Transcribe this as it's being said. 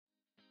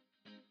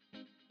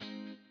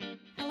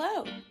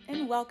Hello,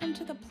 and welcome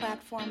to the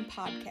Platform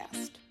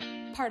Podcast,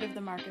 part of the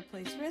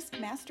Marketplace Risk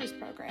Masters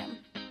Program.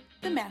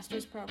 The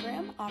Masters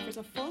Program offers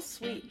a full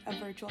suite of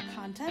virtual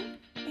content,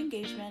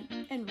 engagement,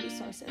 and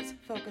resources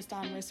focused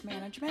on risk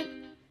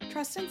management,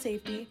 trust and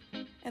safety,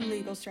 and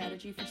legal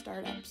strategy for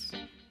startups.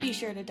 Be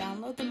sure to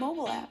download the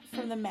mobile app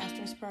from the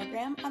Masters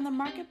Program on the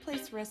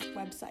Marketplace Risk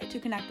website to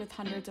connect with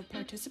hundreds of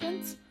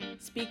participants,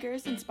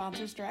 speakers, and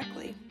sponsors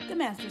directly. The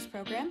Masters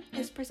Program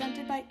is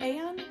presented by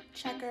Aon,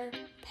 Checker,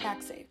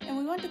 Paxsafe, and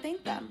we want to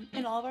thank them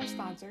and all of our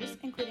sponsors,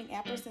 including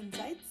Appriss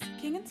Insights,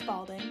 King &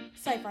 Spalding,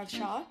 Seyfarth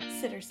Shaw,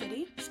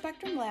 Sittercity,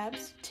 Spectrum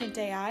Labs, Tint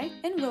AI,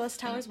 and Willis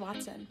Towers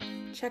Watson.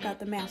 Check out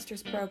the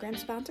Masters Program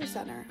Sponsor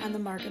Center on the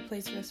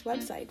Marketplace Risk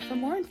website for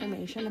more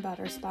information about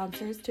our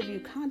sponsors, to view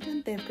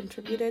content they have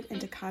contributed, and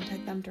to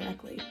contact them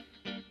directly.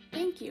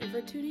 Thank you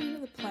for tuning into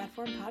the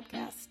Platform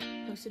Podcast,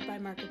 hosted by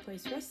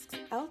Marketplace Risk's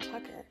Elle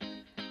Tucker,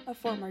 a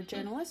former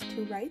journalist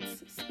who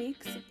writes,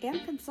 speaks,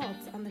 and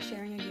consults on the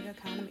sharing and gig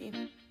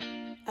economy.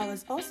 Elle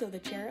is also the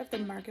chair of the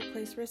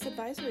Marketplace Risk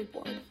Advisory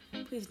Board.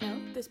 Please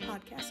note, this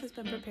podcast has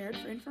been prepared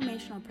for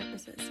informational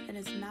purposes and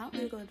is not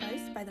legal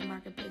advice by the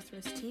Marketplace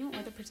Risk team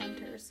or the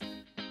presenters.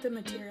 The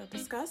material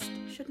discussed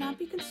should not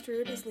be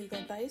construed as legal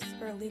advice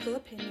or a legal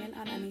opinion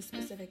on any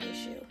specific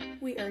issue.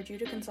 We urge you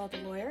to consult a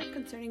lawyer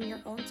concerning your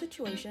own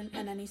situation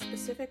and any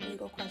specific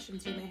legal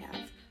questions you may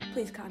have.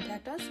 Please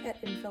contact us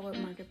at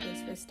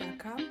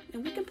info@marketplacerisk.com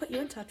and we can put you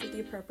in touch with the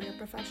appropriate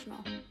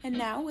professional. And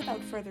now,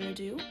 without further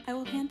ado, I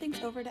will hand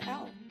things over to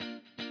Elle.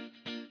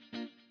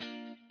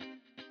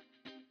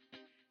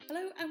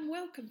 Hello and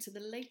welcome to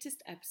the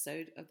latest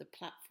episode of the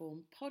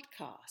Platform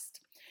Podcast.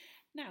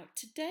 Now,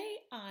 today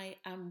I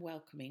am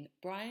welcoming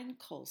Brian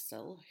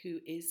Colsell,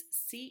 who is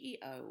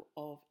CEO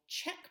of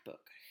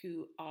Checkbook,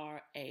 who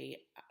are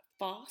a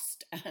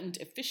fast and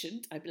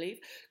efficient, I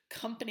believe,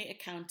 company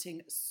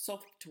accounting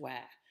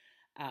software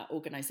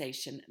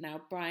organization. Now,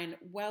 Brian,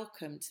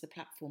 welcome to the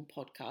Platform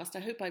Podcast.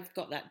 I hope I've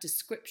got that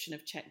description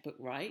of Checkbook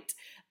right.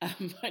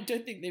 I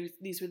don't think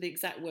these were the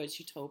exact words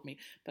you told me,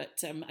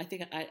 but I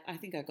think I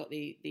got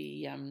the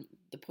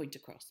point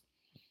across.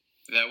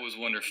 That was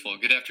wonderful.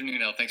 Good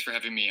afternoon, Elle. Thanks for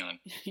having me on.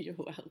 You're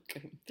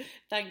welcome.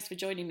 Thanks for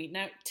joining me.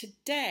 Now,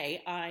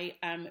 today I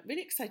am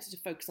really excited to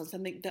focus on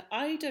something that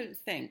I don't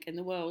think in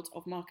the world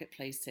of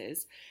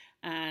marketplaces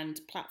and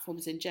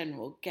platforms in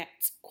general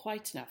gets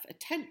quite enough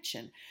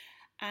attention.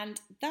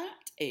 And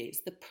that is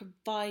the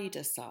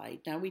provider side.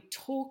 Now, we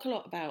talk a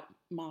lot about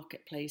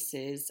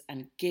marketplaces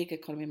and gig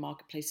economy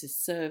marketplaces,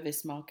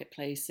 service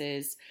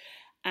marketplaces,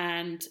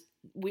 and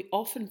we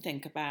often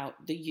think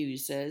about the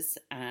users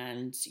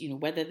and,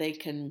 whether they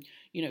can,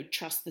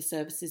 trust the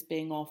services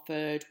being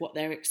offered, what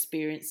their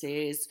experience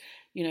is.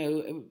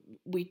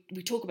 We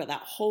talk about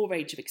that whole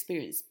range of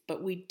experience,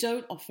 but we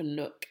don't often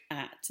look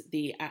at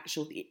the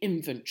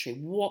inventory,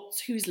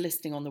 who's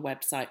listing on the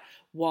website,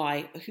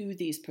 why, who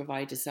these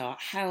providers are,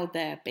 how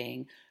they're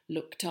being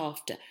looked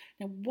after.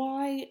 Now,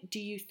 why do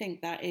you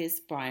think that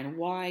is, Brian?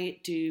 Why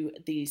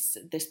does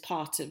this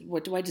part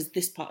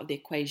of the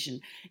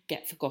equation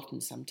get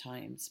forgotten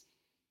sometimes?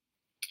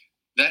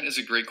 That is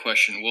a great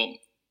question. Well,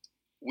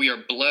 we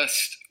are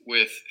blessed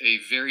with a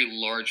very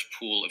large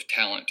pool of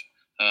talent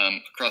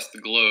across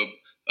the globe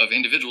of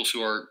individuals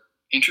who are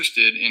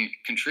interested in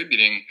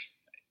contributing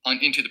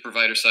into the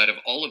provider side of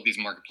all of these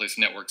marketplace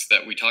networks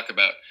that we talk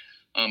about.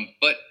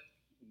 But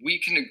we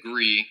can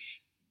agree,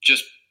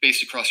 just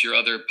based across your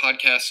other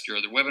podcasts, your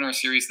other webinar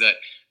series, that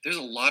there's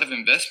a lot of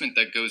investment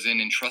that goes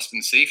in trust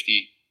and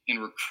safety, in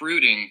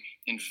recruiting,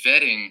 in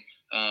vetting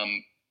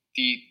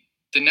the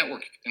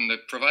network and the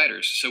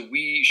providers. So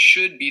we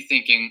should be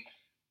thinking,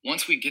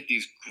 once we get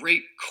these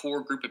great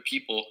core group of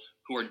people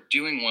who are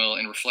doing well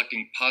and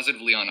reflecting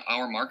positively on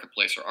our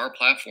marketplace or our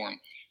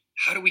platform,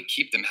 how do we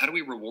keep them? How do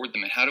we reward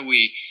them? And how do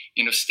we,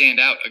 stand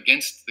out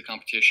against the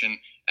competition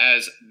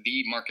as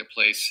the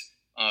marketplace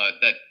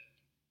that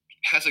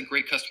has a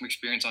great customer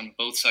experience on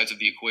both sides of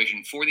the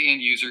equation for the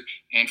end user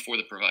and for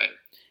the provider?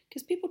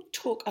 Because people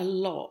talk a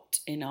lot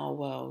in our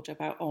world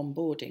about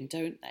onboarding,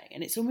 don't they?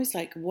 And it's almost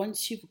like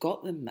once you've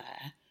got them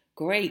there,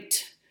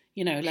 great,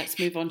 let's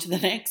move on to the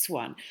next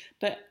one.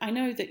 But I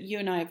know that you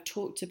and I have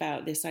talked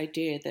about this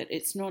idea that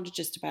it's not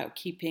just about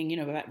keeping,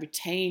 about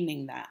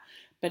retaining that,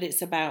 but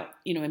it's about,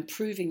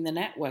 improving the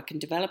network and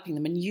developing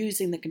them and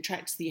using the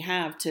contracts that you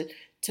have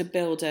to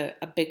build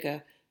a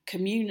bigger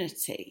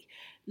community.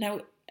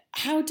 Now,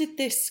 how did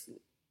this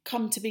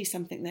come to be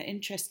something that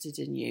interested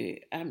you?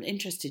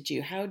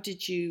 How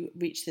did you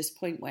reach this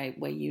point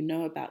where you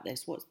know about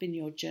this? What's been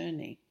your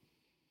journey?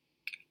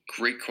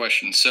 Great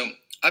question. So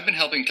I've been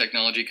helping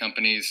technology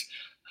companies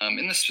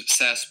in the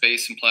SaaS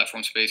space and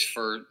platform space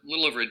for a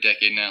little over a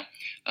decade now.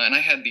 And I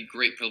had the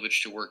great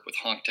privilege to work with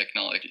Honk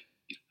Technology.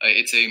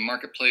 It's a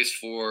marketplace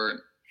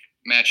for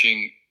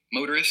matching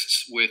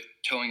motorists with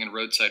towing and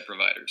roadside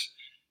providers.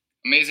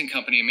 Amazing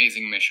company,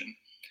 amazing mission.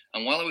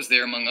 And while I was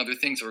there, among other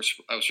things,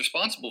 I was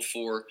responsible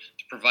for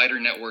the provider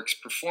network's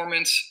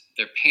performance,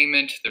 their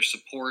payment, their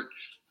support,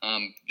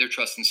 their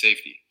trust and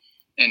safety.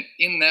 And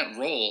in that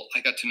role, I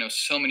got to know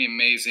so many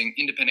amazing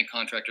independent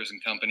contractors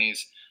and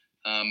companies,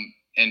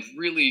 and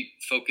really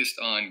focused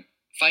on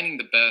finding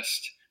the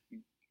best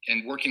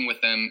and working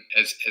with them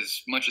as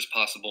much as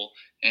possible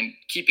and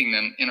keeping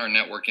them in our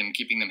network and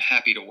keeping them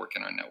happy to work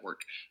in our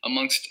network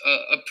amongst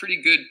a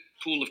pretty good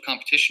pool of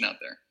competition out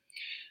there.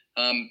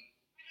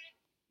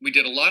 We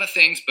did a lot of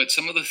things, but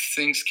some of the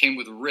things came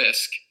with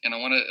risk, and I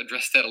want to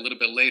address that a little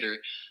bit later.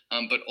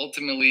 But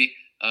ultimately,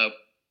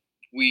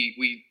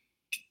 we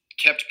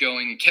kept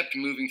going and kept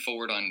moving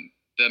forward on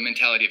the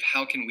mentality of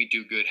how can we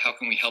do good? How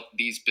can we help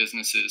these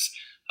businesses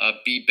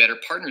be better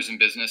partners in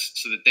business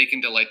so that they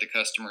can delight the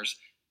customers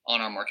on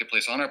our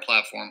marketplace, on our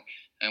platform,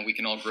 and we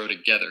can all grow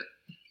together.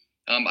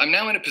 I'm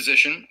now in a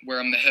position where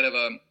I'm the head of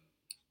a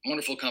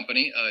wonderful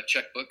company,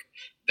 Checkbook,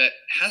 that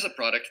has a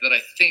product that I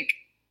think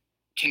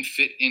can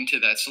fit into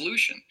that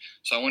solution.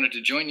 So I wanted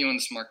to join you on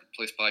this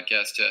Marketplace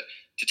podcast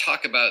to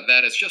talk about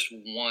that as just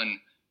one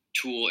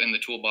tool in the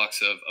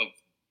toolbox of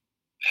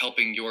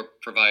helping your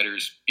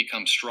providers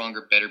become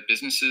stronger, better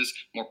businesses,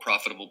 more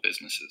profitable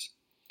businesses.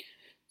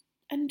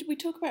 And we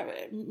talk about,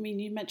 I mean,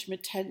 you mentioned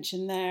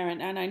retention there,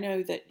 and I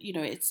know that,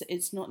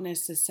 it's not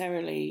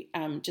necessarily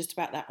just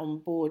about that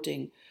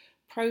onboarding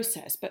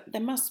process, but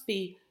there must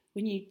be,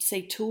 when you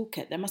say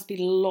toolkit, there must be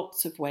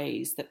lots of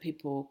ways that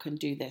people can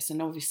do this.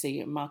 And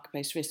obviously at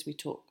Marketplace Risk, we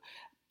talk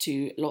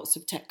to lots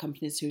of tech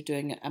companies who are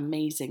doing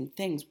amazing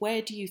things.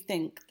 Where do you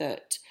think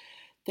that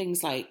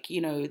things like,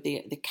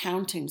 the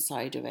accounting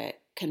side of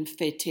it can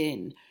fit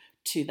in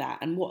to that?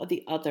 And what are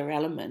the other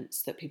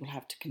elements that people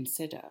have to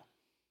consider?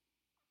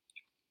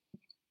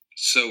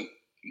 So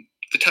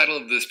the title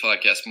of this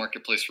podcast,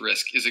 Marketplace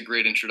Risk, is a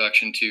great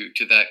introduction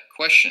to that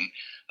question.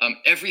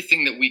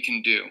 Everything that we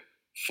can do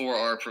for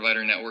our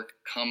provider network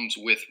comes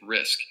with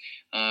risk.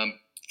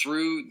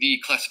 Through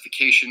the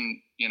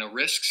classification,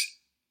 risks,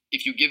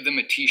 if you give them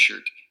a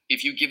t-shirt,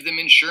 if you give them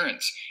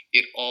insurance,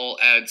 it all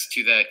adds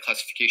to that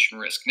classification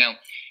risk. Now,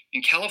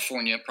 in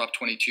California, Prop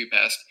 22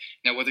 passed.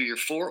 Now, whether you're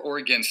for or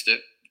against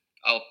it,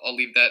 I'll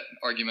leave that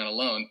argument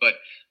alone, but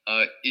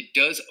it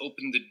does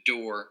open the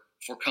door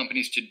for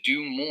companies to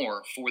do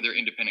more for their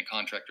independent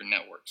contractor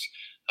networks.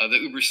 The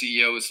Uber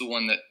CEO is the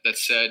one that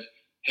said,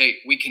 hey,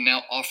 we can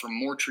now offer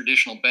more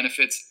traditional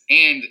benefits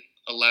and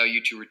allow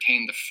you to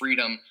retain the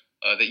freedom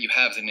that you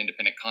have as an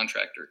independent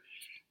contractor.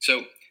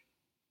 So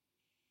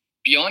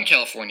beyond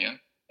California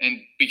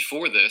and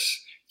before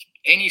this,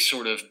 any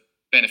sort of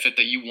benefit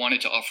that you wanted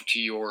to offer to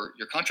your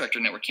contractor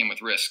network came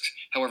with risks.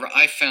 However,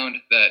 I found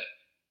that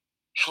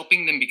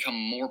helping them become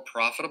more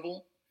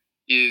profitable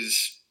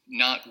is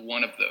not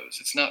one of those.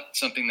 It's not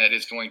something that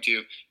is going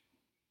to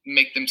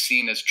make them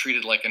seen as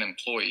treated like an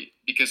employee,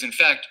 because in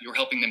fact, you're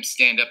helping them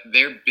stand up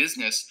their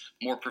business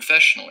more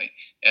professionally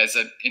as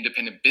an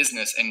independent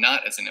business and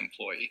not as an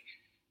employee.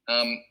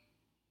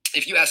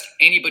 If you asked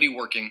anybody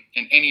working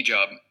in any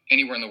job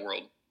anywhere in the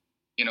world,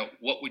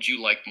 what would you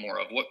like more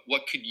of?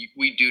 What could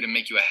we do to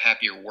make you a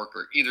happier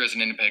worker, either as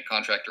an independent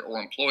contractor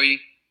or employee?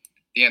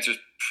 The answer is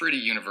pretty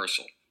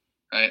universal,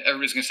 right?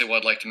 Everybody's going to say, well,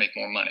 I'd like to make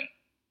more money.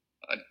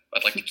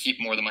 I'd like to keep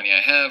more of the money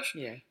I have.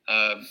 Yeah.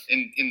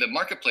 In the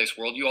marketplace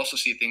world, you also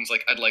see things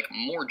like I'd like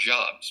more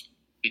jobs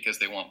because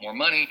they want more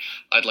money.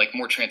 I'd like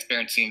more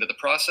transparency into the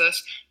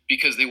process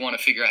because they want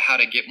to figure out how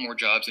to get more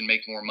jobs and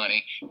make more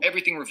money.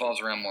 Everything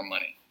revolves around more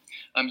money.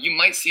 You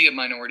might see a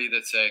minority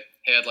that say,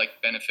 hey, I'd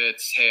like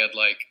benefits. Hey, I'd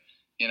like,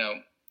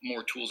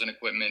 more tools and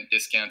equipment,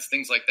 discounts,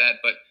 things like that.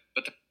 But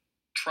the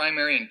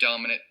primary and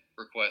dominant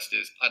request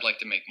is I'd like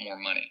to make more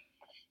money.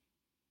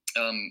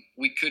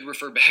 We could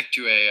refer back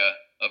to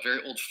a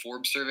very old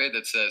Forbes survey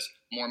that says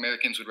more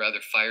Americans would rather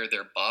fire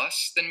their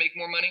boss than make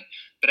more money.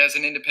 But as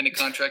an independent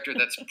contractor,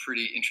 that's a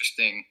pretty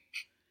interesting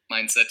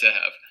mindset to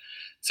have.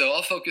 So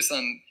I'll focus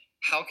on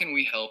how can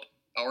we help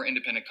our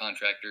independent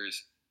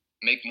contractors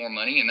make more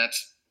money, and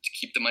that's to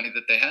keep the money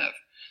that they have.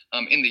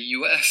 In the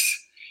U.S.,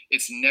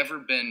 it's never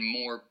been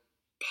more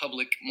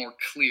public, more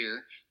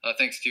clear,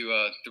 thanks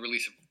to the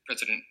release of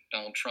President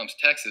Donald Trump's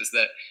taxes,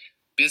 that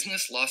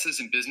business losses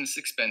and business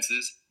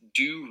expenses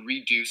do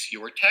reduce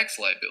your tax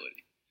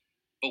liability.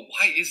 But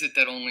why is it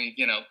that only,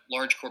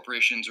 large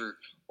corporations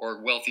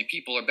or wealthy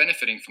people are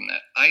benefiting from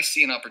that? I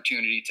see an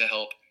opportunity to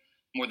help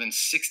more than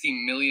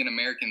 60 million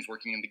Americans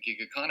working in the gig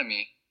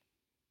economy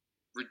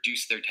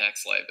reduce their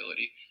tax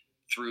liability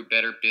through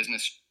better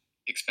business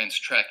expense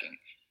tracking.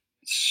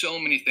 So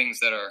many things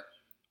that are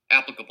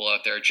applicable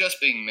out there are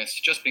just being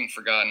missed, just being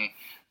forgotten.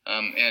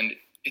 And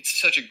it's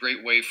such a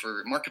great way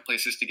for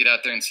marketplaces to get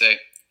out there and say,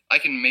 I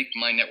can make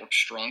my network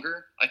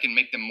stronger. I can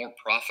make them more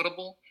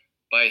profitable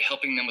by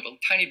helping them with a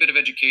tiny bit of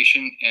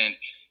education and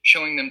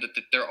showing them that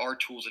there are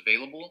tools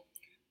available.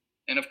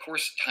 And of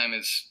course, time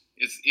is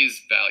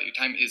value.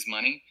 Time is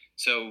money.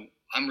 So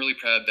I'm really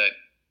proud that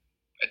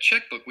at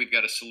Checkbook, we've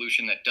got a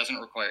solution that doesn't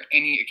require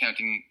any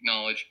accounting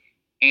knowledge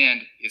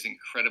and is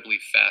incredibly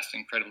fast,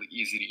 incredibly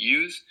easy to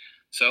use.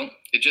 So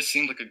it just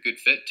seemed like a good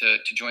fit to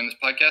join this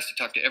podcast, to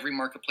talk to every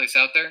marketplace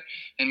out there,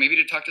 and maybe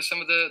to talk to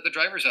some of the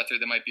drivers out there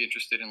that might be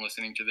interested in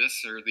listening to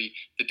this, or the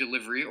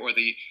delivery, or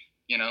the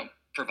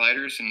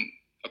providers and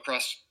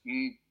across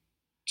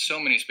so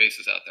many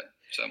spaces out there.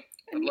 So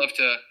I'd love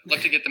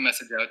to get the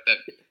message out that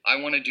I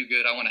want to do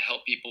good. I want to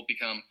help people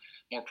become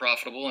more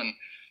profitable, and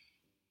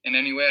in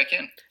any way I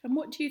can. And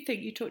what do you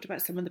think? You talked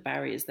about some of the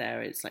barriers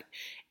there. It's like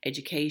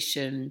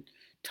education,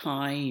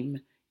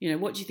 time.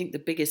 What do you think the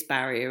biggest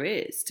barrier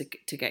is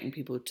to getting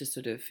people to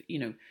sort of,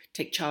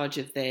 take charge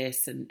of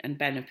this and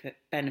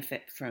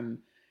benefit from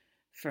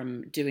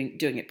doing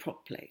it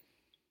properly?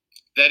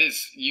 That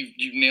is,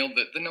 you nailed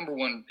it. The number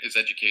one is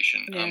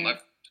education. Yeah.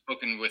 I've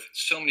spoken with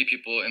so many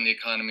people in the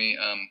economy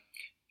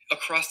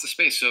across the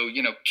space. So,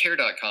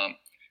 Care.com,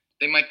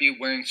 they might be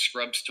wearing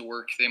scrubs to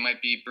work. They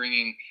might be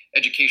bringing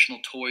educational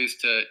toys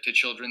to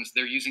children.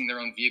 They're using their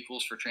own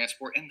vehicles for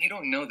transport, and they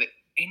don't know that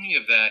any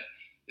of that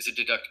is a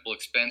deductible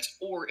expense,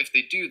 or if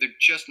they do, they're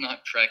just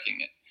not tracking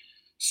it.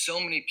 So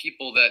many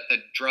people that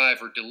drive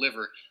or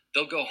deliver,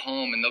 they'll go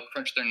home and they'll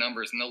crunch their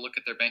numbers and they'll look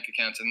at their bank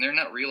accounts, and they're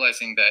not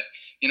realizing that,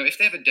 if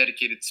they have a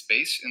dedicated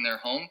space in their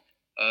home,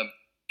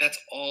 that's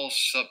all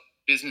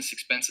business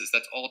expenses.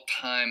 That's all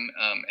time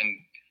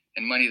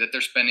and money that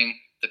they're spending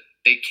that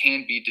they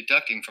can be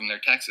deducting from their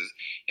taxes.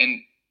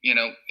 And,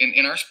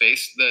 in our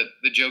space,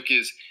 the joke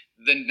is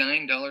the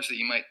 $9 that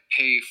you might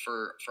pay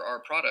for our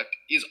product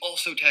is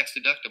also tax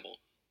deductible.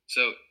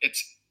 So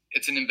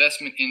it's an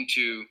investment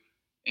into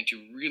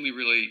really,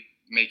 really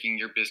making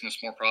your business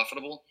more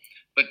profitable.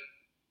 But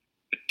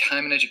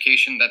time and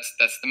education,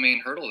 that's the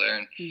main hurdle there.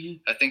 And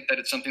I think that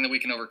it's something that we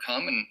can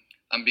overcome. And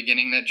I'm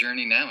beginning that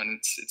journey now. And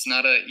it's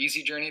not an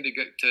easy journey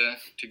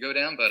to go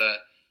down, but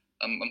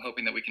I'm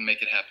hoping that we can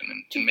make it happen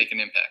and make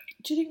an impact.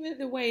 Do you think that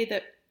the way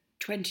that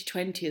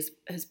 2020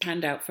 has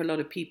panned out for a lot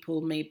of people,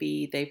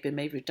 maybe they've been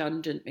made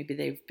redundant, maybe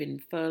they've been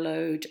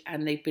furloughed,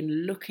 and they've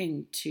been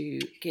looking to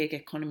gig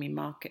economy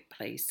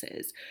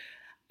marketplaces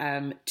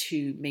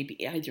to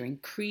maybe either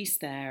increase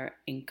their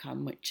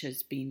income, which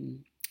has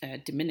been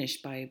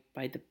diminished by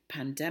the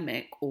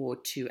pandemic, or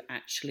to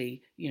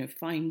actually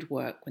find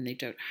work when they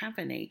don't have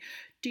any?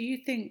 Do you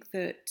think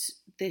that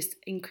this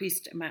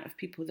increased amount of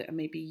people that are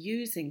maybe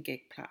using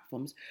gig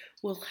platforms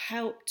will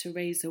help to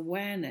raise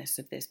awareness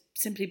of this,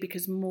 simply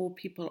because more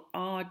people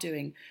are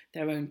doing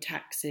their own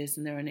taxes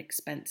and their own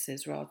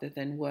expenses rather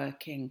than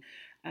working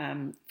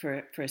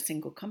for a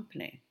single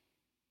company?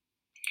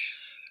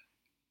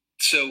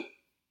 So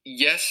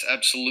yes,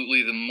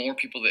 absolutely. The more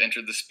people that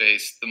enter the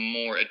space, the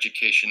more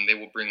education they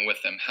will bring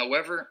with them.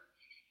 However,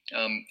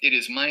 it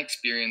is my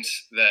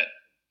experience that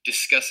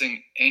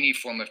discussing any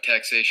form of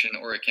taxation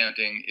or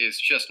accounting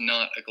is just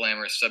not a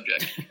glamorous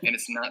subject. And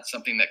it's not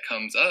something that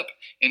comes up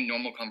in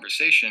normal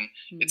conversation.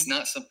 It's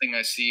not something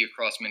I see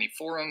across many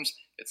forums.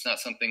 It's not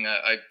something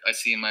I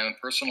see in my own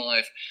personal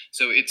life.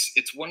 So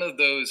it's one of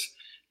those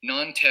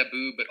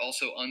non-taboo but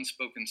also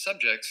unspoken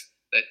subjects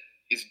that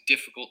is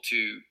difficult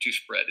to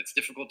spread. It's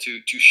difficult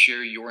to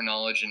share your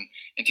knowledge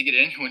and to get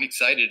anyone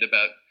excited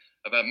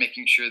about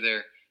making sure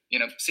they're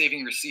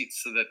saving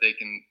receipts so that they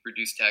can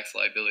reduce tax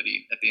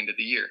liability at the end of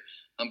the year.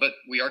 But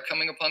we are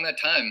coming upon that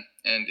time,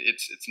 and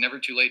it's never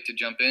too late to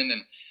jump in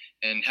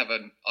and have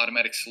an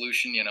automatic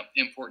solution.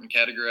 Import and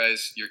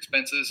categorize your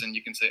expenses, and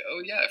you can say,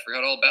 "Oh yeah, I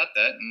forgot all about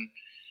that," and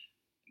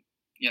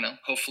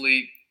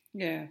hopefully,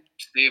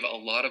 save a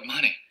lot of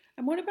money.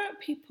 And what about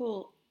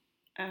people?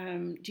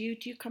 Do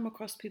you come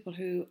across people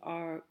who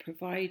are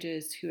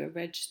providers who are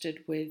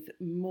registered with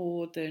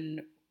more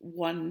than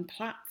one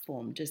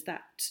platform? Does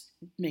that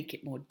make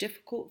it more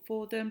difficult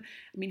for them?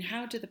 I mean,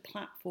 how do the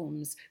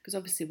platforms, because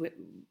obviously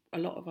a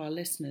lot of our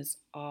listeners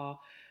are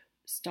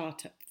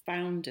startup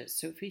founders,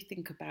 so if we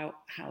think about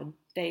how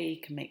they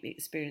can make the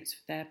experience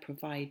for their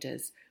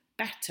providers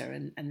better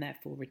and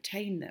therefore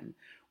retain them,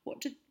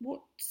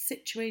 what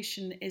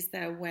situation is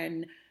there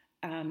when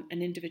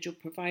an individual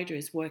provider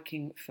is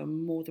working for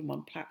more than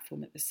one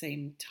platform at the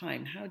same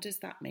time? How does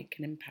that make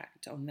an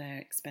impact on their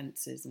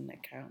expenses and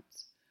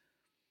accounts?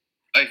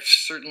 I've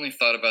certainly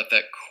thought about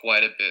that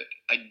quite a bit.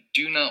 I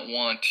do not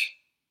want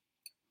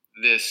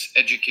this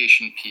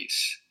education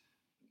piece,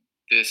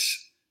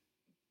 this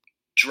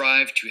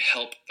drive to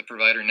help the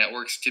provider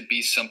networks to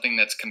be something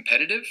that's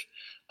competitive.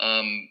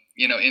 In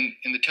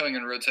the towing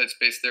and roadside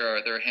space, there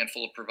are a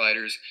handful of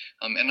providers,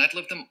 and I'd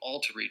love them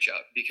all to reach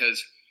out,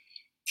 because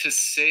to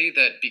say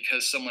that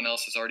because someone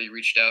else has already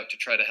reached out to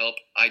try to help,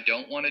 I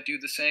don't want to do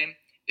the same,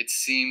 it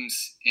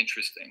seems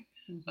interesting.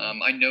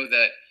 I know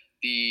that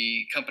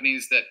the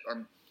companies that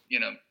are,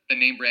 the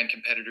name brand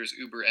competitors,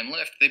 Uber and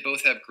Lyft, they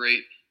both have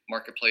great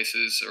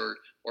marketplaces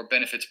or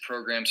benefits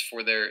programs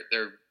for their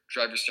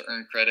drivers to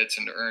earn credits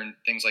and to earn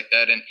things like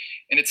that. And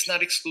it's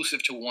not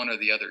exclusive to one or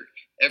the other.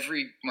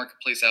 Every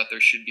marketplace out there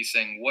should be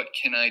saying, what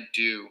can I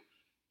do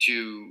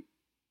to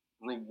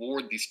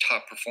reward these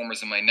top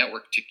performers in my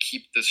network to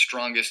keep the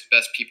strongest,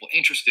 best people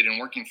interested in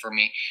working for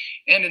me,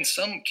 and in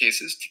some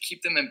cases to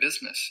keep them in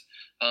business.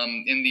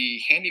 In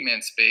the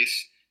handyman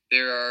space,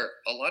 there are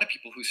a lot of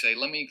people who say,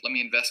 let me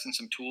invest in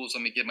some tools,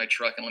 let me get my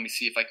truck, and let me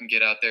see if I can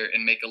get out there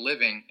and make a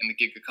living in the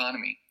gig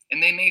economy.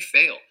 And they may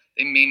fail.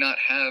 They may not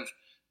have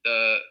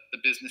the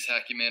business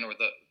acumen or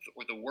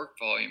the work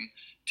volume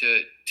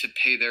to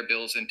pay their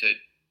bills and to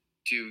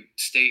to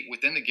stay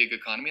within the gig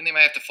economy, and they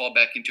might have to fall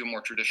back into a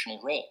more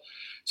traditional role.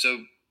 So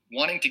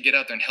wanting to get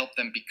out there and help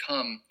them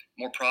become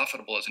more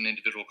profitable as an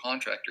individual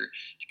contractor,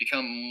 to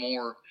become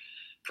more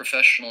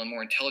professional and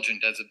more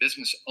intelligent as a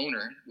business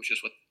owner, which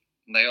is what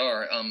they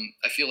are.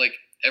 I feel like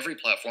every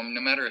platform,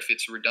 no matter if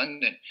it's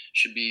redundant,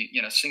 should be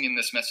singing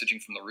this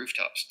messaging from the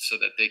rooftops so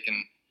that they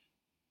can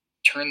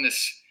turn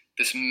this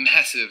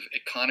massive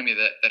economy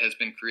that has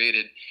been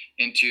created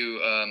into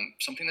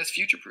something that's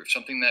future proof,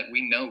 something that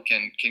we know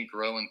can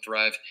grow and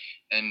thrive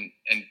and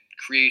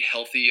create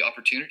healthy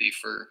opportunity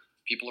for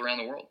people around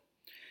the world.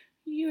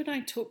 You and I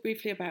talked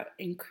briefly about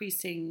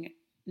increasing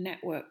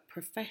network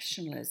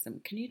professionalism.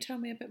 Can you tell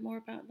me a bit more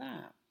about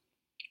that?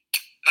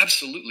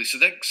 Absolutely. So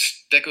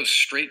that goes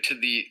straight to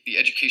the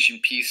education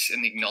piece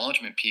and the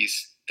acknowledgement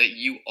piece that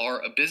you are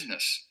a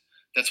business.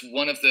 That's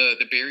one of the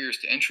barriers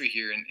to entry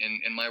here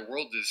in my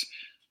world is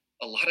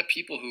a lot of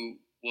people who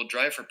will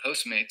drive for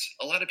Postmates,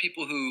 a lot of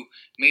people who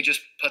may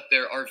just put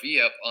their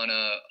RV up on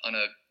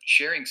a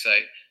sharing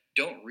site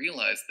don't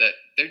realize that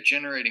they're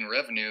generating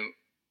revenue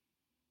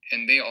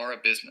and they are a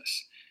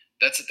business.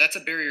 That's a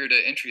barrier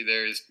to entry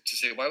there, is to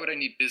say, why would I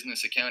need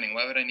business accounting?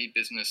 Why would I need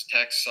business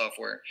tax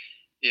software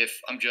if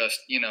I'm just,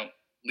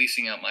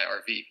 leasing out my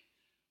RV?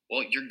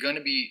 Well, you're going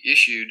to be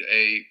issued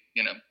a,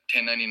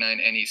 1099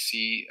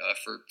 NEC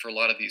for a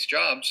lot of these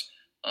jobs,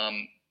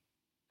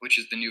 which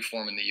is the new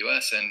form in the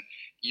US. And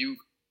you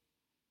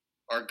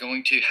are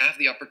going to have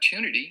the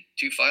opportunity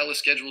to file a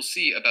Schedule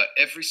C about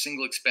every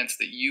single expense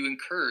that you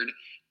incurred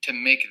to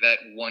make that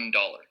 $1,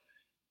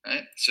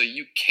 right? So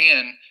you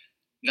can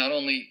not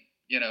only,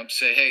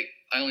 say, hey,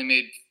 I only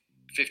made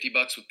 $50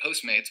 with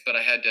Postmates, but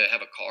I had to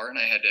have a car and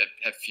I had to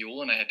have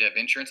fuel and I had to have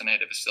insurance and I had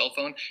to have a cell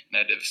phone and I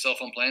had to have a cell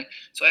phone plan.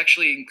 So I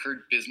actually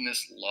incurred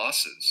business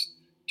losses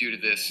due to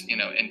this,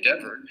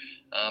 endeavor.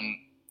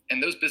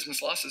 And those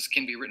business losses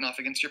can be written off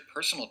against your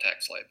personal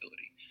tax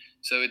liability.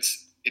 So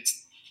it's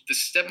the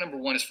step number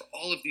one is for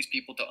all of these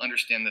people to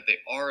understand that they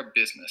are a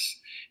business.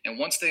 And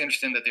once they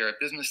understand that they're a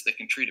business, they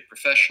can treat it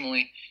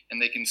professionally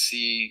and they can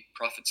see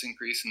profits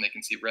increase and they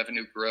can see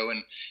revenue grow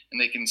and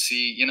they can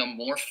see,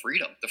 more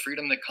freedom, the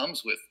freedom that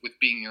comes with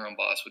being your own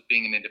boss, with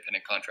being an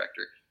independent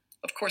contractor.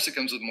 Of course, it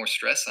comes with more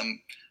stress.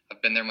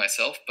 I've been there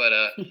myself, but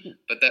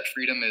that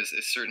freedom is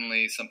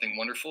certainly something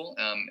wonderful.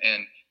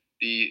 And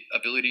the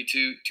ability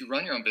to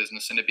run your own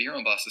business and to be your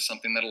own boss is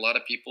something that a lot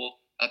of people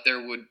out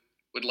there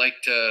would like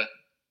to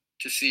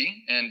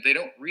see, and they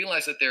don't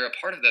realize that they're a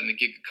part of that in the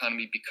gig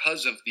economy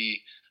because of the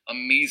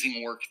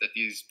amazing work that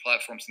these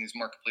platforms and these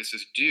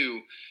marketplaces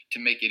do to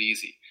make it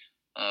easy.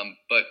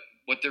 But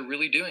what they're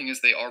really doing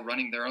is they are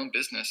running their own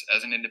business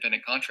as an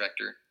independent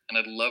contractor, and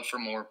I'd love for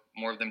more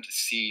of them to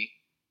see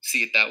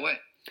it that way.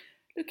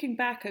 Looking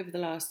back over the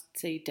last,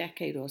 say,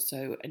 decade or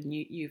so, and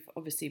you've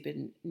obviously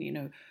been,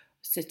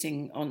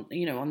 sitting on,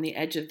 on the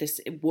edge of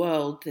this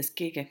world, this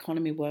gig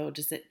economy world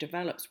as it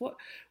develops. What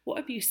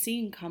have you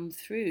seen come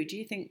through? Do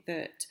you think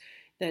that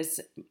there's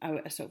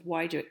a sort of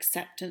wider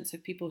acceptance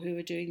of people who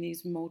are doing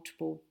these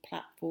multiple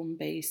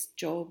platform-based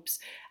jobs,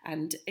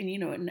 and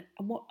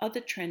what other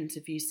trends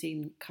have you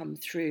seen come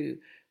through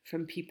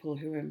from people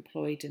who are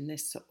employed in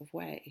this sort of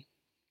way?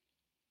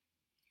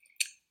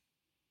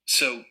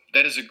 So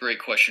that is a great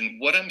question.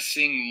 What I'm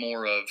seeing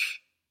more of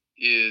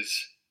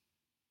is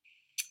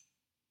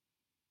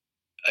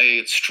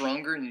a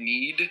stronger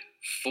need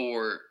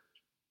for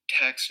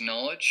tax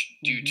knowledge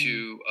due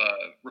to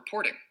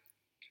reporting.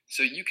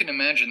 So you can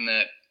imagine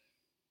that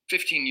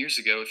 15 years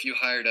ago, if you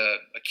hired a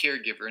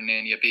caregiver, a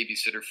nanny, a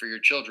babysitter for your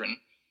children,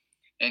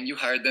 and you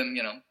hired them,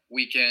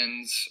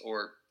 weekends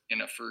or,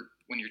 for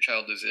when your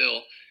child is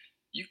ill,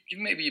 you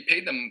maybe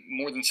paid them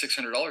more than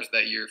 $600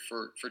 that year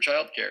for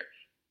childcare.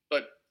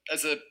 But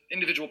as an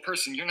individual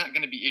person, you're not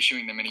going to be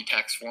issuing them any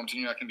tax forms,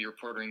 and you're not going to be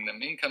reporting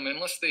them income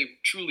unless they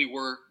truly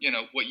were,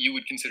 what you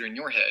would consider in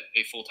your head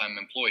a full-time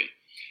employee.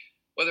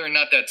 Whether or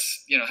not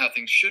that's, how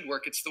things should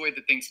work, it's the way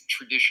that things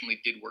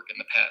traditionally did work in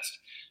the past.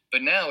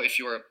 But now, if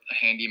you're a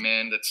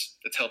handyman that's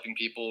helping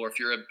people, or if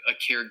you're a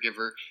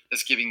caregiver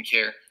that's giving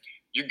care,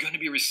 you're going to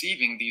be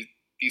receiving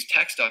these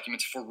tax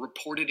documents for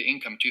reported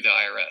income to the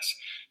IRS.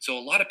 So a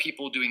lot of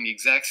people doing the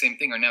exact same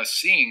thing are now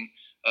seeing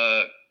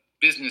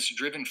business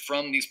driven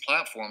from these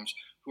platforms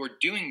who are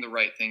doing the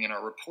right thing and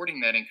are reporting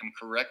that income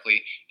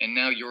correctly. And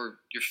now you're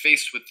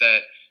faced with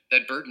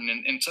that burden,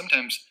 and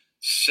sometimes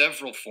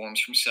several forms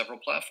from several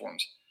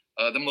platforms.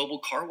 The mobile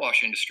car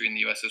wash industry in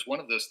the US is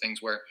one of those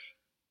things where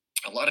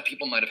a lot of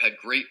people might have had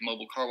great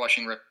mobile car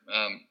washing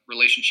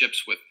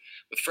relationships with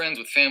friends,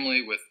 with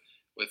family,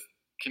 with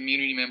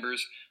community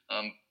members.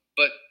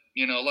 But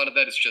a lot of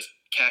that is just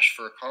cash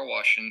for a car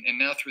wash. And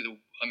now through the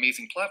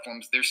amazing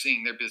platforms, they're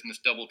seeing their business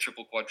double,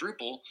 triple,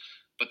 quadruple,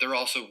 but they're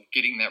also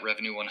getting that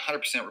revenue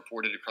 100%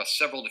 reported across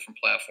several different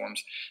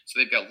platforms. So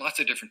they've got lots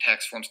of different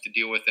tax forms to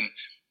deal with,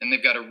 and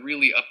they've got to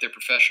really up their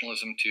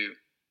professionalism to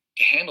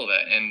handle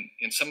that.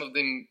 And some of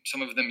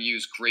them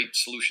use great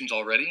solutions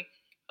already,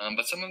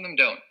 but some of them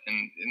don't.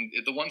 And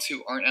the ones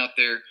who aren't out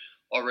there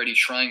already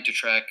trying to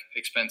track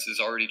expenses,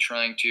 already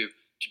trying to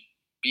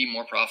be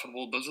more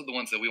profitable, those are the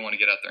ones that we want to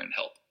get out there and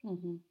help.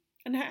 Mm-hmm.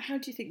 And how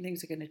do you think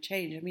things are going to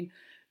change? I mean,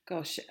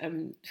 gosh,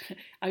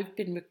 I've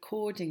been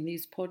recording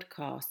these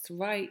podcasts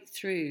right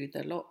through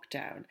the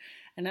lockdown.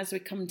 And as we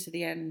come to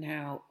the end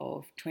now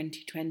of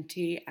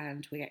 2020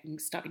 and we're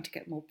starting to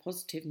get more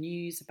positive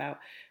news about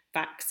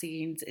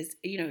vaccines,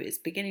 it's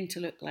beginning to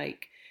look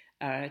like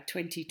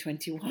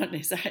 2021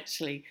 is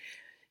actually,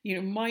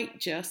 might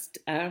just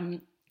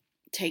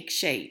take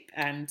shape.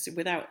 And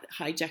without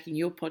hijacking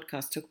your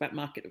podcast, talk about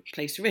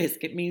marketplace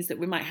risk, it means that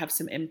we might have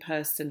some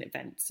in-person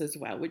events as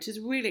well, which is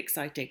really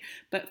exciting.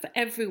 But for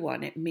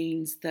everyone, it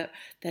means that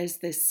there's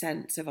this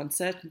sense of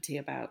uncertainty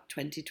about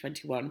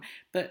 2021,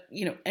 but,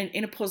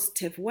 in a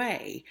positive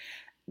way.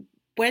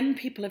 When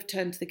people have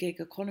turned to the gig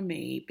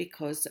economy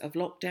because of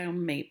lockdown,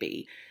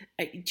 maybe,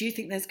 do you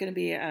think there's going to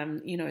be,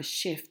 a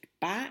shift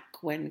back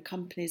when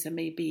companies are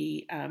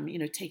maybe,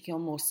 taking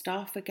on more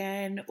staff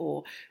again,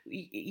 or,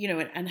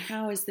 and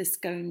how is this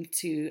going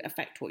to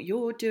affect what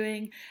you're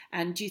doing?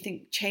 And do you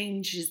think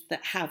changes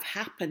that have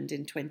happened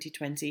in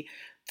 2020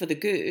 for the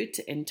good,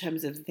 in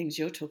terms of the things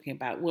you're talking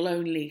about, will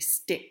only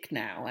stick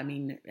now? I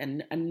mean,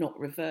 and not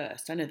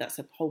reversed. I know that's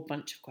a whole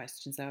bunch of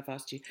questions that I've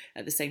asked you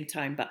at the same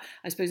time, but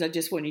I suppose I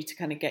just want you to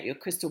kind of get your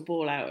crystal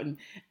ball out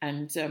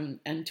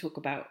and talk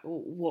about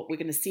what we're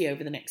going to see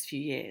over the next few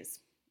years.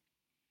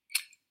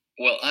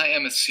 Well, I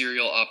am a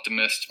serial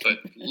optimist, but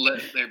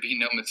let there be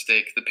no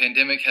mistake. The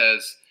pandemic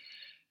has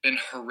been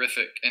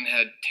horrific and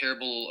had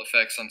terrible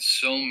effects on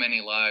so many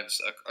lives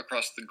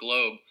across the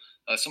globe.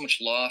 So much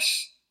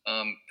loss,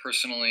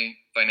 personally,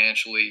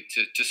 financially,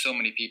 to so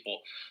many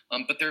people.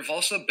 But there have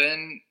also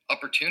been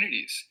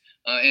opportunities.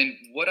 And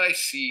what I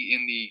see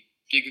in the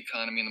gig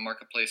economy, in the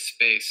marketplace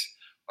space,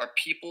 are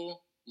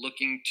people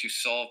looking to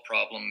solve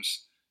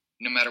problems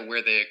no matter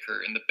where they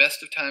occur, in the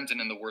best of times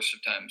and in the worst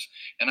of times.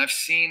 And I've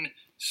seen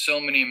so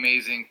many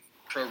amazing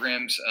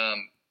programs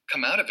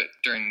come out of it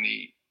during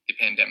the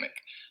pandemic.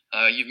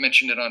 You've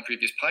mentioned it on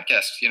previous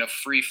podcasts,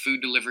 free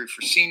food delivery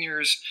for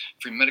seniors,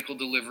 free medical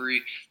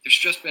delivery. There's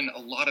just been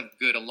a lot of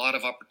good, a lot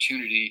of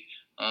opportunity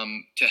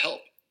to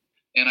help.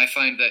 And I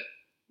find that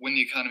when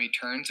the economy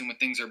turns and when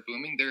things are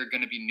booming, there are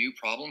going to be new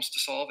problems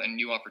to solve and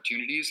new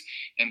opportunities.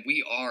 And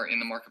we are in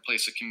the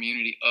marketplace a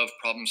community of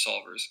problem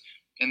solvers.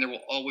 And there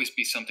will always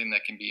be something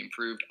that can be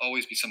improved,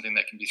 always be something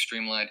that can be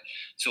streamlined.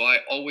 So I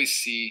always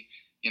see,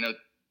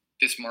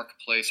 this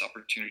marketplace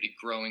opportunity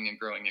growing and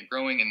growing and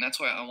growing. And that's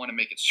why I want to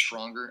make it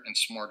stronger and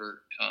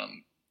smarter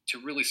to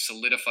really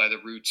solidify the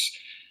roots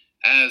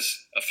as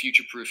a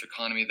future-proof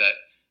economy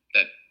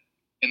that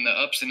in the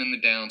ups and in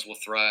the downs will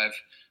thrive,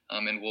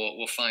 and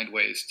we'll find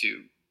ways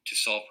to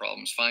solve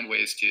problems, find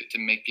ways to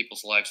make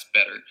people's lives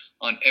better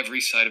on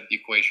every side of the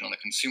equation, on the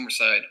consumer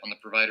side, on the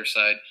provider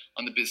side,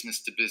 on the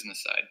business to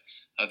business side.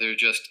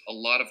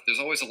 There's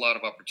always a lot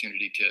of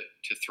opportunity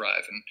to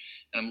thrive. And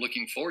I'm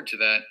looking forward to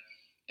that.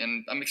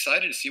 And I'm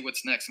excited to see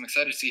what's next. I'm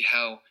excited to see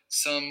how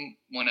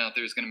someone out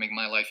there is going to make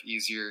my life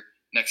easier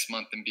next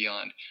month and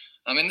beyond.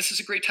 And this is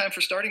a great time for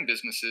starting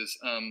businesses.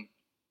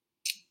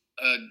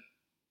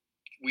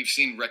 We've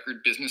seen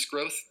record business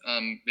growth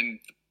in the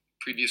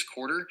previous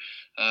quarter.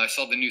 I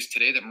saw the news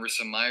today that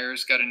Marissa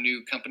Meyer's got a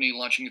new company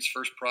launching its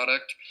first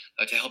product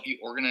to help you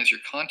organize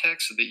your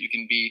contacts so that you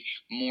can be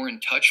more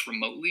in touch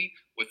remotely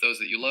with those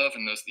that you love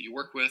and those that you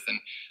work with. And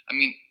I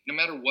mean, no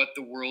matter what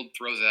the world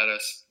throws at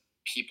us,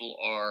 people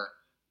are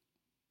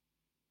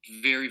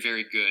very,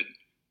 very good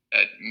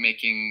at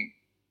making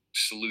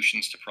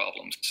solutions to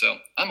problems. So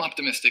I'm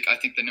optimistic. I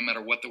think that no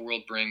matter what the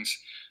world brings,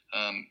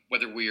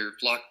 whether we're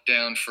locked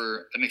down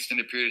for an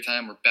extended period of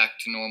time or back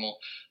to normal,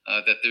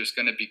 that there's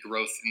going to be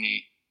growth in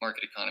the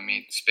market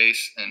economy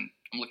space, and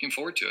I'm looking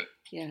forward to it.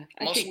 Yeah,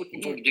 I'm also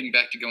looking forward to getting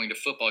back to going to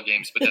football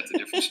games, but that's a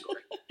different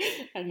story.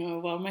 I know.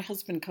 Well, my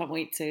husband can't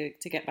wait to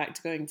get back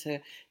to going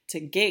to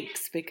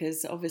gigs,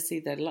 because obviously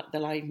the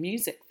live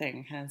music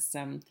thing has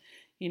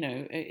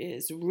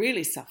it's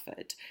really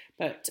suffered.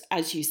 But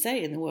as you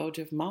say, in the world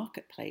of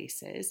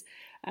marketplaces,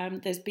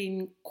 there's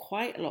been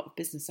quite a lot of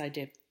business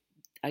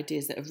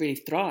ideas that have really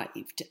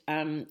thrived.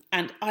 And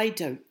I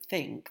don't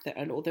think that,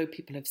 and although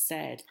people have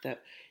said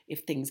that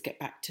if things get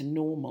back to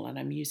normal, and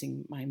I'm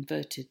using my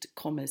inverted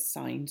commas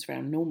signs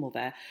around normal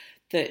there,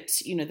 that,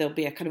 there'll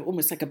be a kind of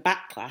almost like a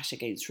backlash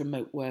against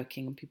remote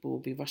working, and people will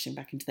be rushing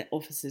back into their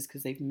offices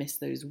because they've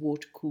missed those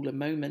water cooler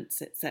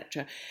moments,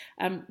 etc.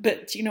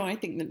 But, I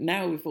think that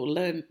now we've all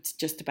learned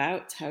just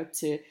about how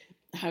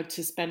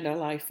to spend our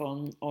life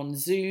on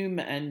Zoom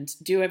and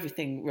do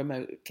everything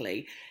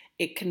remotely.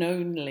 It can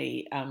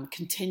only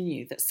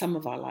continue that some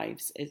of our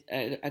lives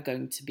are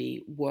going to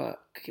be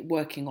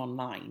working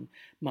online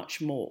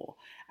much more.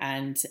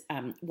 And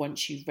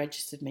once you've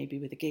registered maybe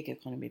with a gig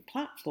economy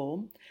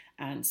platform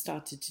and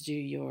started to do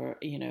your,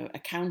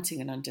 accounting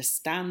and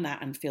understand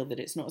that and feel that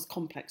it's not as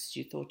complex as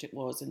you thought it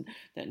was, and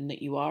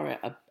that you are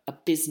a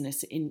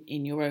business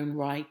in your own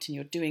right and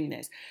you're doing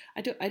this,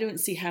 I don't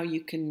see how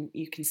you can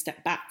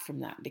step back from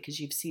that, because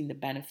you've seen the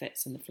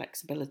benefits and the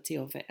flexibility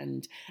of it,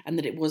 and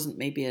that it wasn't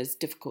maybe as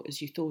difficult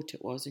as you thought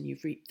it was, and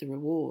you've reaped the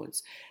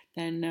rewards.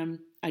 then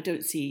I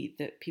don't see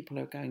that people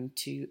are going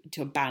to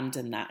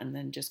abandon that and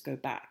then just go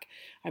back.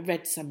 I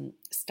read some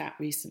stat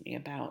recently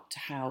about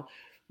how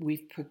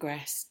we've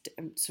progressed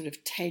sort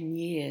of 10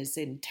 years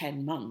in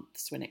 10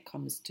 months when it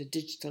comes to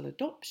digital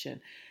adoption.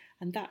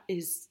 And that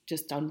is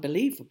just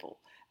unbelievable.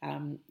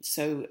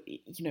 So,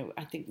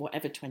 I think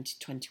whatever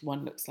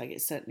 2021 looks like,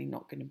 it's certainly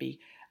not going to be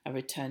a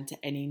return to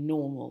any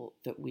normal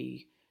that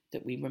we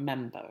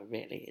remember,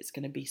 really. It's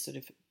going to be sort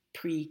of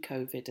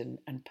pre-COVID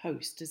and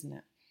post, isn't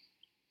it?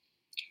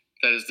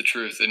 That is the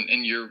truth.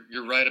 And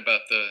you're right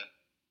about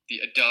the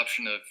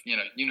adoption of,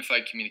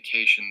 unified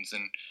communications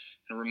and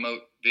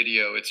remote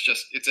video.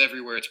 It's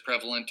everywhere. It's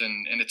prevalent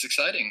and it's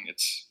exciting.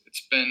 It's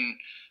been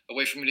a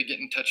way for me to get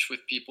in touch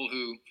with people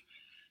who,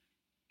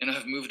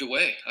 have moved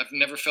away. I've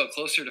never felt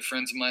closer to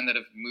friends of mine that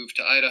have moved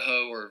to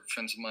Idaho or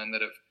friends of mine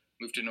that have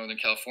moved to Northern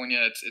California.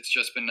 It's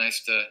just been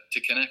nice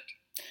to connect.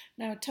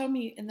 Now, tell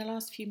me in the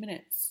last few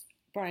minutes,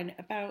 Brian,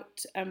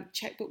 about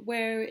Checkbook.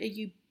 Where are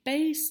you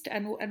based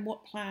and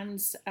what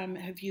plans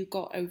have you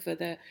got over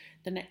the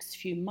next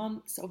few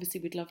months?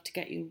 Obviously, we'd love to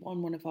get you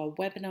on one of our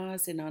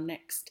webinars in our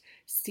next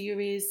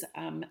series,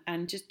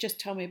 and just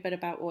tell me a bit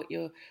about what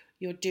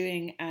you're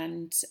doing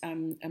and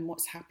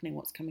what's happening,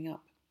 what's coming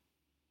up.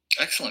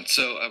 Excellent.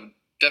 So I would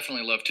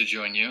definitely love to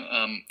join you.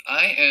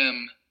 I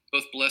am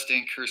both blessed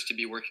and cursed to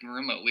be working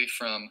remotely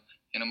from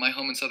my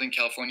home in Southern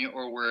California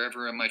or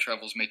wherever my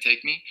travels may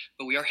take me.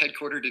 But we are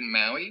headquartered in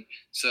Maui,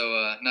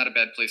 so not a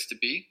bad place to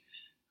be.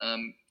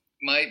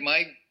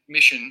 My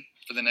mission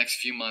for the next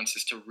few months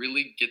is to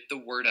really get the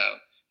word out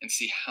and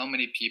see how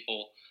many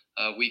people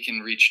we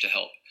can reach to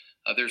help.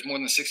 There's more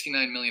than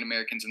 69 million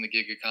Americans in the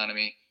gig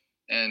economy,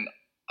 and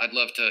I'd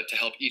love to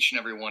help each and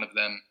every one of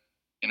them,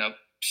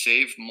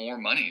 save more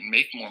money and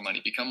make more money,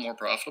 become more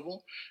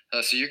profitable.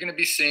 So you're going to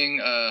be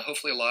seeing,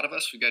 hopefully, a lot of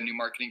us. We've got new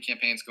marketing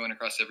campaigns going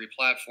across every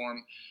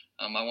platform.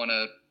 I want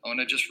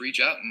to just reach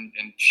out and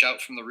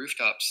shout from the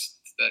rooftops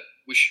that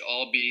we should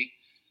all be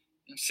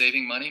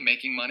saving money,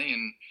 making money,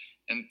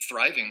 and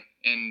thriving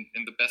in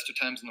the best of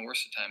times and the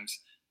worst of times.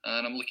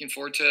 And I'm looking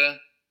forward to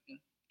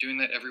doing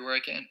that everywhere I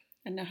can.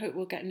 And I hope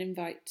we'll get an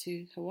invite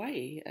to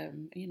Hawaii.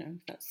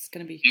 That's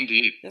going to be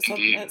indeed.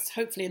 That's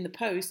hopefully in the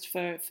post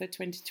for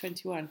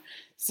 2021.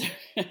 So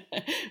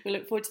we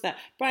look forward to that.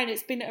 Brian,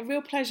 it's been a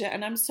real pleasure,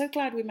 and I'm so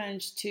glad we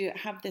managed to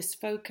have this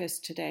focus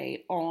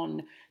today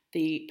on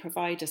the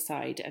provider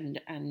side,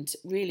 and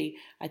really,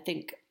 I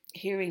think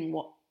hearing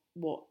what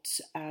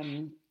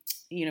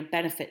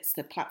benefits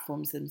the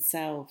platforms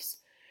themselves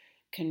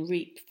can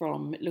reap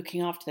from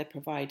looking after their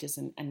providers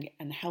and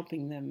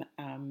helping them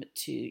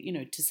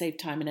to save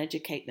time and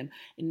educate them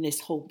in this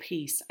whole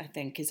piece, I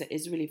think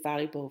is really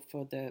valuable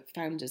for the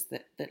founders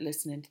that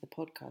listen into the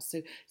podcast.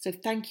 So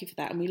thank you for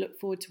that, and we look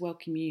forward to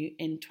welcoming you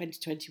in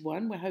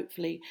 2021, where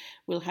hopefully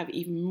we'll have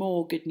even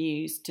more good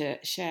news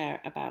to share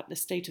about the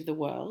state of the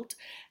world.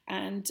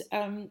 And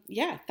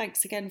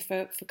thanks again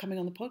for coming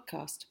on the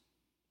podcast.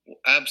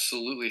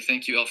 Absolutely.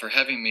 Thank you, Elle, for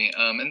having me.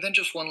 And then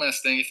just one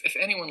last thing. If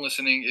anyone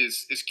listening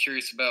is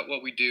curious about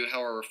what we do, how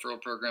our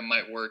referral program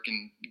might work,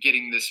 and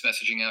getting this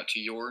messaging out to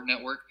your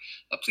network,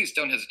 please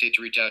don't hesitate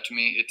to reach out to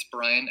me. It's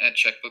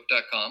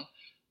brian@checkbook.com.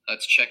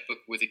 It's checkbook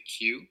with a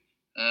Q.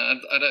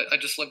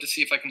 I'd just love to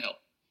see if I can help.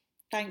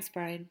 Thanks,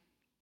 Brian.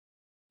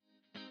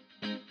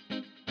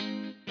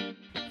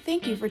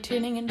 Thank you for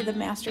tuning into the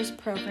Masters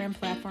Program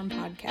Platform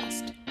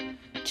Podcast.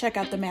 Check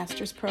out the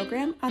Masters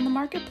Program on the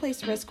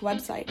Marketplace Risk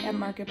website at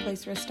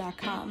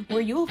marketplacerisk.com,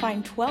 where you will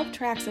find 12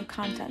 tracks of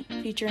content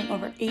featuring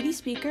over 80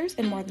 speakers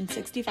and more than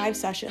 65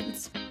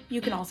 sessions.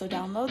 You can also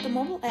download the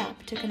mobile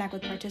app to connect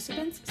with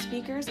participants,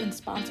 speakers, and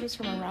sponsors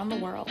from around the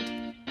world.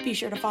 Be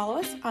sure to follow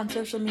us on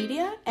social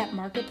media at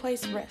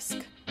Marketplace Risk.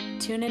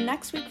 Tune in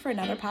next week for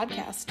another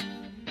podcast.